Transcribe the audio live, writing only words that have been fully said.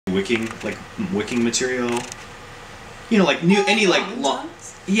wicking material. You know, like any like long.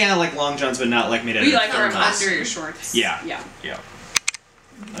 Yeah, like long johns, but not like made out of. You like wear them under your shorts. Yeah. Yeah. Yeah.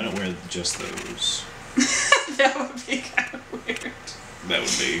 I don't wear just those. That would be kind of weird. That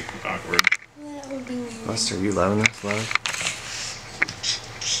would be awkward. That would be weird. Buster, you loving this, love?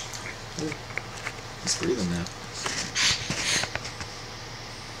 He's breathing now.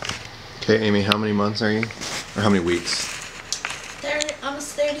 Okay, Amy, how many months are you? Or how many weeks?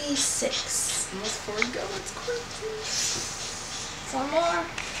 Almost 36. Almost 4 to go. It's crazy. Some more.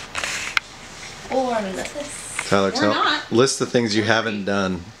 Or less. Tyler, not. list the things you haven't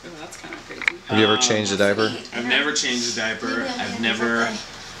done. Oh, that's kind of crazy. Have you ever changed a diaper? I've never changed a diaper.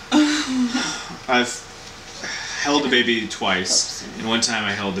 I've held a baby twice. And one time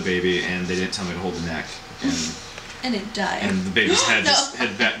I held the baby and they didn't tell me to hold the neck. And it died. And the baby's head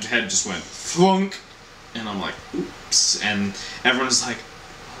just went thwunk. And I'm like, oops. And everyone's like,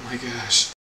 oh my gosh.